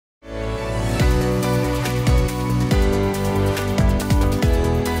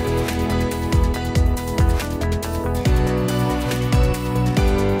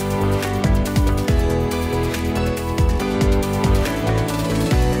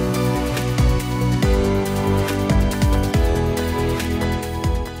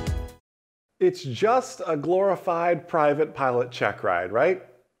It's just a glorified private pilot check ride, right?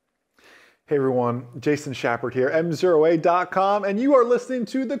 Hey everyone, Jason Shepard here, MzeroA.com, and you are listening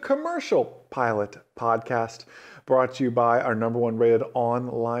to the Commercial Pilot Podcast, brought to you by our #1 rated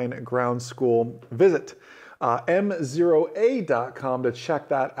online ground school. Visit MzeroA.com to check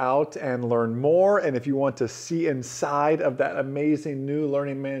that out and learn more. And if you want to see inside of that amazing new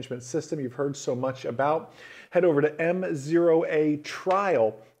learning management system you've heard so much about, head over to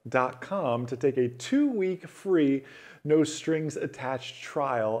MzeroAtrial.com to take a 2-week free, no strings attached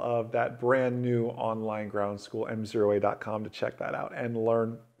trial of that brand new online ground school, MzeroA.com, to check that out and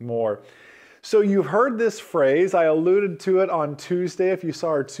learn more. So you've heard this phrase. I alluded to it on Tuesday, if you saw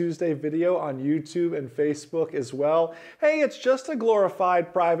our Tuesday video on YouTube and Facebook as well. Hey, it's just a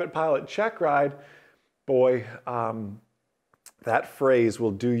glorified private pilot check ride. Boy, that phrase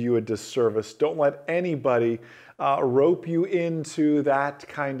will do you a disservice. Don't let anybody rope you into that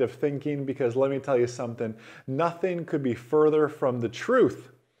kind of thinking, because let me tell you something, nothing could be further from the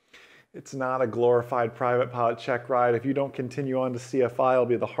truth. It's not a glorified private pilot check ride. If you don't continue on to CFI, it'll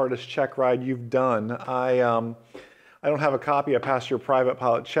be the hardest check ride you've done. I don't have a copy of Pass Your Private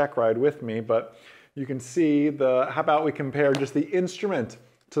Pilot Check Ride with me, but you can see how about we compare just the instrument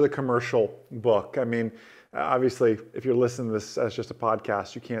to the commercial book. I mean, obviously, if you're listening to this as just a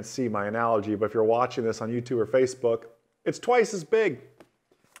podcast, you can't see my analogy, but if you're watching this on YouTube or Facebook, it's twice as big.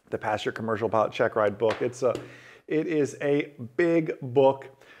 The Pass Your Commercial Pilot Check Ride book. It is a big book.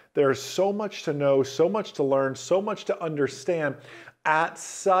 There's so much to know, so much to learn, so much to understand at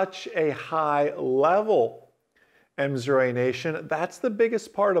such a high level. MzeroA Nation, that's the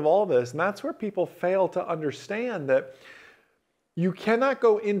biggest part of all this, and that's where people fail to understand that you cannot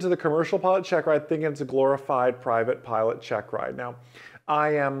go into the commercial pilot check ride thinking it's a glorified private pilot check ride. Now,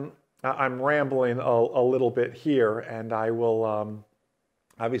 I'm rambling a little bit here, and I will,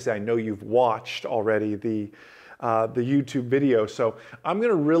 obviously I know you've watched already the YouTube video, so I'm going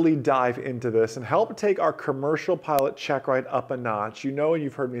to really dive into this and help take our commercial pilot check ride up a notch. You know, and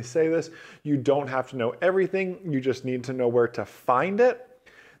you've heard me say this, you don't have to know everything, you just need to know where to find it.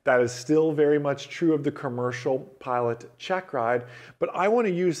 That is still very much true of the commercial pilot check ride, but I want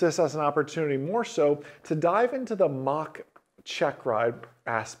to use this as an opportunity more so to dive into the mock check ride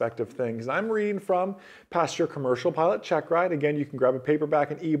aspect of things. And I'm reading from Pass Your Commercial Pilot Check Ride. Again, you can grab a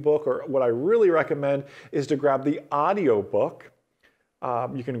paperback, an ebook, or what I really recommend is to grab the audio book.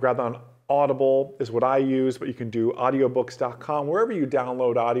 You can grab that on Audible is what I use, but you can do audiobooks.com. Wherever you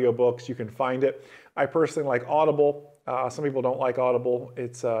download audiobooks, you can find it. I personally like Audible. Some people don't like Audible.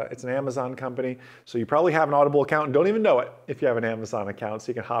 It's an Amazon company, so you probably have an Audible account and don't even know it if you have an Amazon account, so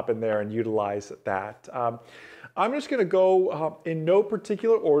you can hop in there and utilize that. I'm just going to go in no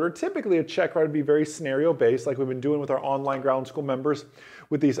particular order. Typically, a check ride would be very scenario-based, like we've been doing with our online ground school members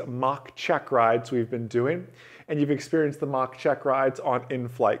with these mock check rides we've been doing. And you've experienced the mock check rides on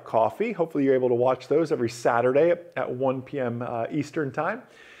In-Flight Coffee. Hopefully, you're able to watch those every Saturday at 1 p.m. Eastern Time.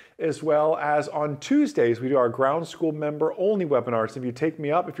 As well as on Tuesdays, we do our ground school member only webinars. If you take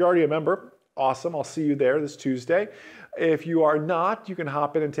me up, if you're already a member, awesome, I'll see you there this Tuesday. If you are not, you can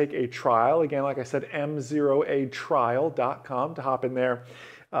hop in and take a trial. Again, like I said, MzeroAtrial.com to hop in there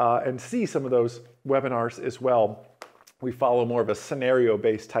and see some of those webinars as well. We follow more of a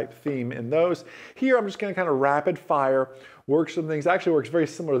scenario-based type theme in those. Here, I'm just going to kind of rapid fire, work some things. Actually works very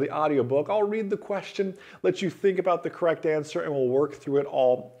similar to the audiobook. I'll read the question, let you think about the correct answer, and we'll work through it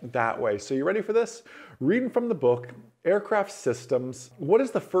all that way. So you ready for this? Reading from the book, Aircraft Systems. What is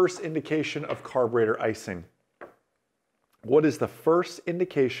the first indication of carburetor icing? What is the first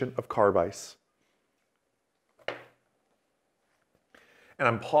indication of carb ice? And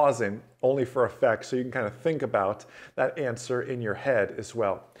I'm pausing only for effect so you can kind of think about that answer in your head as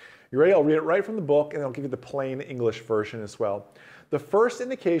well. You ready? I'll read it right from the book and I'll give you the plain English version as well. The first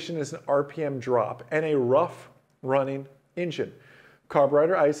indication is an RPM drop and a rough running engine.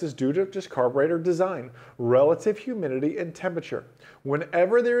 Carburetor ice is due to just carburetor design, relative humidity and temperature.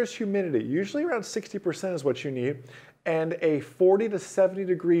 Whenever there is humidity, usually around 60% is what you need, and a 40 to 70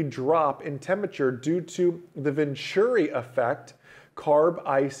 degree drop in temperature due to the Venturi effect, carb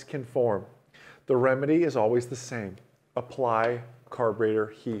ice can form. The remedy is always the same. Apply carburetor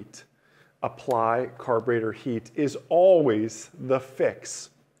heat. Apply carburetor heat is always the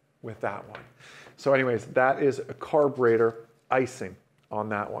fix with that one. So anyways, that is a carburetor icing on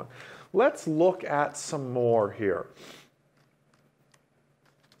that one. Let's look at some more here.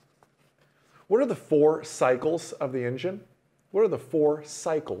 What are the 4 cycles of the engine? What are the 4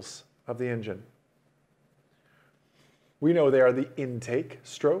 cycles of the engine? We know they are the intake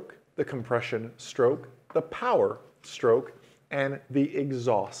stroke, the compression stroke, the power stroke, and the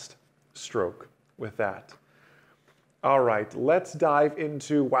exhaust stroke with that. All right, let's dive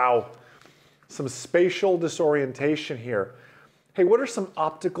into, wow, some spatial disorientation here. Hey, what are some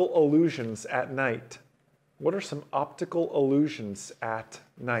optical illusions at night? What are some optical illusions at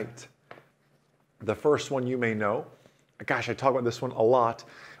night? The first one you may know, gosh, I talk about this one a lot,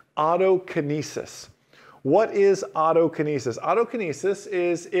 autokinesis. What is autokinesis? Autokinesis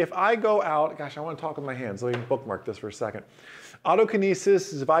is if I go out, gosh, I want to talk with my hands. Let me bookmark this for a second.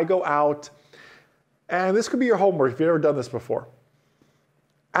 Autokinesis is if I go out, and this could be your homework if you've never done this before.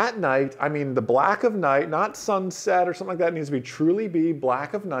 At night, I mean the black of night, not sunset or something like that, it needs to be truly be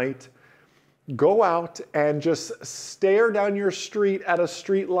black of night. Go out and just stare down your street at a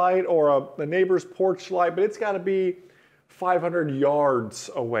street light or a neighbor's porch light, but it's got to be 500 yards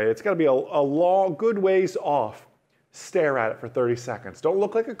away. It's got to be a long, good ways off. Stare at it for 30 seconds. Don't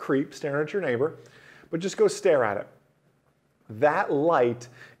look like a creep staring at your neighbor, but just go stare at it. That light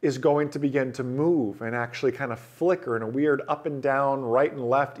is going to begin to move and actually kind of flicker in a weird up and down, right and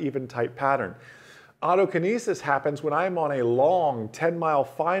left, even type pattern. Autokinesis happens when I'm on a long 10-mile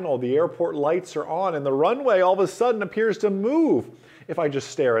final, the airport lights are on, and the runway all of a sudden appears to move if I just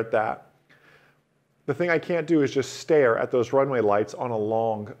stare at that. The thing I can't do is just stare at those runway lights on a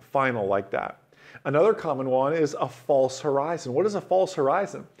long final like that. Another common one is a false horizon. What is a false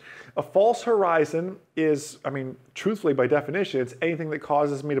horizon? A false horizon is, I mean, truthfully by definition, it's anything that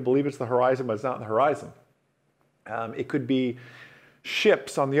causes me to believe it's the horizon, but it's not the horizon. It could be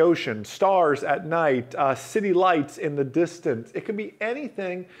ships on the ocean, stars at night, city lights in the distance. It could be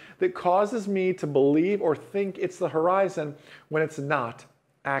anything that causes me to believe or think it's the horizon when it's not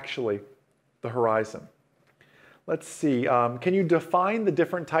actually the horizon. Let's see, can you define the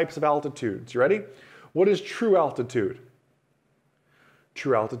different types of altitudes? You ready? What is true altitude?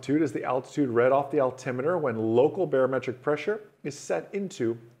 True altitude is the altitude read off the altimeter when local barometric pressure is set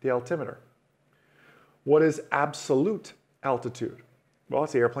into the altimeter. What is absolute altitude? Well,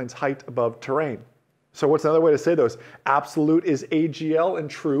 it's the airplane's height above terrain. So what's another way to say those? Absolute is AGL and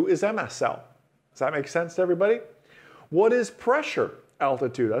true is MSL. Does that make sense to everybody? What is pressure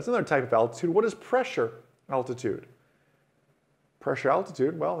altitude? That's another type of altitude. What is pressure altitude? Pressure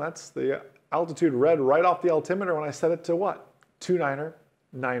altitude, well, that's the altitude read right off the altimeter when I set it to what? 2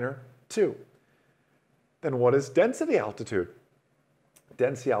 Then what is density altitude?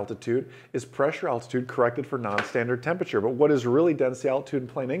 Density altitude is pressure altitude corrected for non-standard temperature. But what is really density altitude in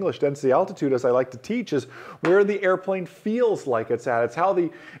plain English? Density altitude, as I like to teach, is where the airplane feels like it's at. It's how the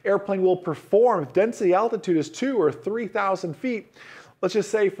airplane will perform. If density altitude is 2 or 3,000 feet, let's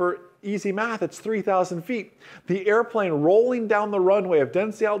just say for easy math, it's 3,000 feet. The airplane rolling down the runway, if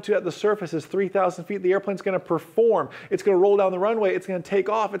density altitude at the surface is 3,000 feet, the airplane's going to perform. It's going to roll down the runway. It's going to take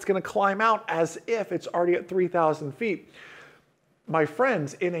off. It's going to climb out as if it's already at 3,000 feet. My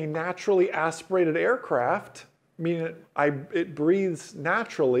friends, in a naturally aspirated aircraft, meaning it breathes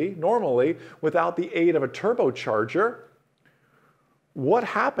naturally, normally, without the aid of a turbocharger, what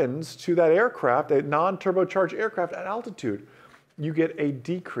happens to that aircraft, a non-turbocharged aircraft at altitude? You get a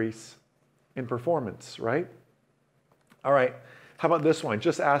decrease in performance, right? All right, how about this one?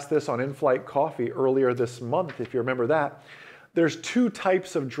 Just asked this on In-Flight Coffee earlier this month, if you remember that. There's 2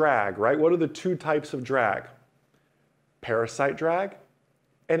 types of drag, right? What are the 2 types of drag? Parasite drag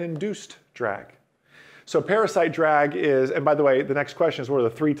and induced drag. So parasite drag is, and by the way, the next question is what are the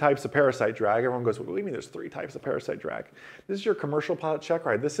 3 types of parasite drag? Everyone goes, what do you mean there's 3 types of parasite drag? This is your commercial pilot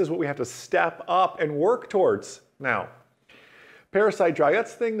Checkride. This is what we have to step up and work towards now. Parasite drag,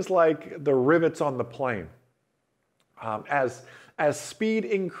 that's things like the rivets on the plane. As speed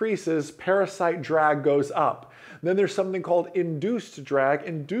increases, parasite drag goes up. Then there's something called induced drag.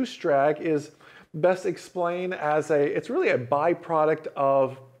 Induced drag is best explained as it's really a byproduct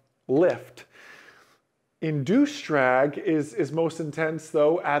of lift. Induced drag is most intense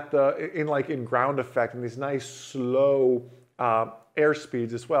though in ground effect and these nice slow air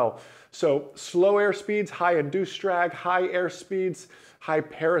speeds as well. So slow air speeds, high induced drag, high air speeds, high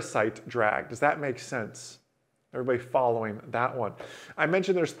parasite drag. Does that make sense? Everybody following that one? I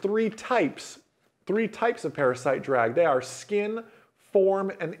mentioned there's 3 types of parasite drag. They are skin,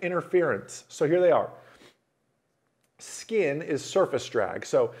 form, and interference. So here they are. Skin is surface drag.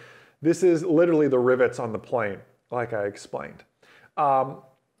 So this is literally the rivets on the plane, like I explained.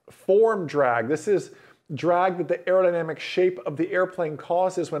 Form drag. This is drag that the aerodynamic shape of the airplane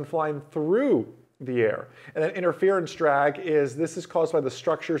causes when flying through the air. And then interference drag this is caused by the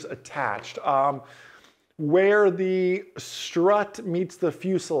structures attached. Where the strut meets the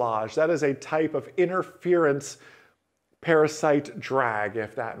fuselage, that is a type of interference parasite drag,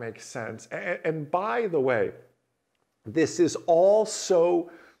 if that makes sense. And by the way, this is all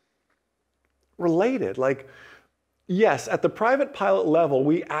so related. Like, yes, at the private pilot level,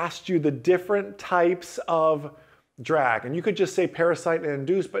 we asked you the different types of drag, and you could just say parasite and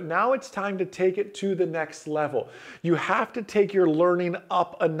induce, but now it's time to take it to the next level. You have to take your learning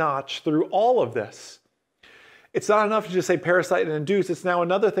up a notch through all of this. It's not enough to just say parasite and induce. It's now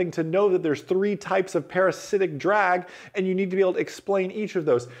another thing to know that there's 3 types of parasitic drag, and you need to be able to explain each of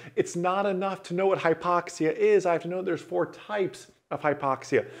those. It's not enough to know what hypoxia is. I have to know there's 4 types of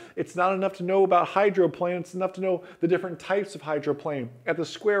hypoxia. It's not enough to know about hydroplane. It's enough to know the different types of hydroplane at the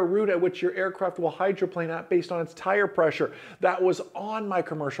square root at which your aircraft will hydroplane at based on its tire pressure. That was on my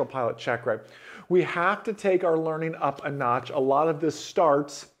commercial pilot Checkride. We have to take our learning up a notch. A lot of this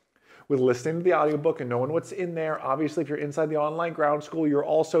starts with listening to the audiobook and knowing what's in there. Obviously, if you're inside the online ground school, you're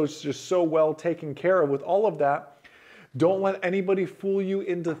also just so well taken care of with all of that. Don't let anybody fool you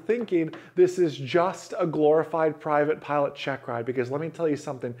into thinking this is just a glorified private pilot Checkride, because let me tell you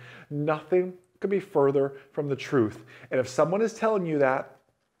something, nothing could be further from the truth. And if someone is telling you that,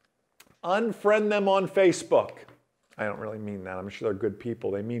 unfriend them on Facebook. I don't really mean that. I'm sure they're good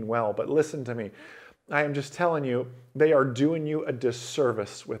people. They mean well, but listen to me. I am just telling you, they are doing you a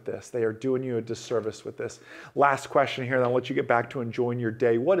disservice with this. They are doing you a disservice with this. Last question here, and I'll let you get back to enjoying your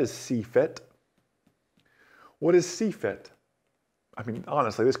day. What is CFIT? What is CFIT? I mean,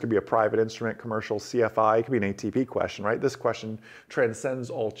 honestly, this could be a private instrument, commercial, CFI. It could be an ATP question, right? This question transcends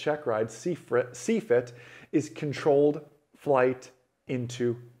all Checkride. CFIT is controlled flight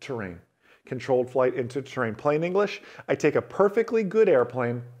into terrain. Controlled flight into terrain. Plain English, I take a perfectly good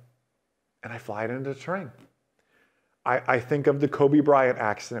airplane and I fly it into terrain. I think of the Kobe Bryant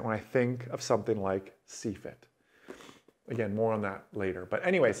accident when I think of something like CFIT. Again, more on that later. But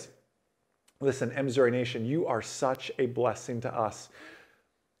anyways, listen, MzeroA Nation, you are such a blessing to us.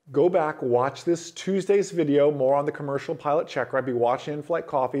 Go back, watch this Tuesday's video, more on the commercial pilot Checkride. Be watching in-flight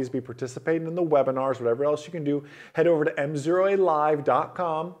coffees, be participating in the webinars, whatever else you can do. Head over to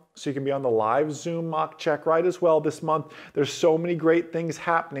MzeroAlive.com so you can be on the live Zoom mock Checkride as well this month. There's so many great things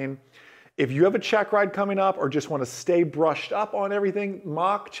happening. If you have a Checkride coming up or just want to stay brushed up on everything,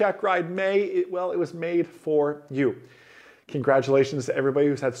 mock Checkride it was made for you. Congratulations to everybody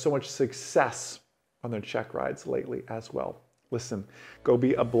who's had so much success on their Checkrides lately as well. Listen, go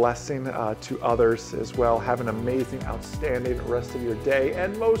be a blessing to others as well. Have an amazing, outstanding rest of your day.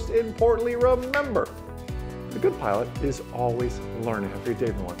 And most importantly, remember, the good pilot is always learning. Have a great day,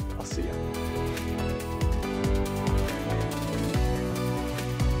 everyone. I'll see you.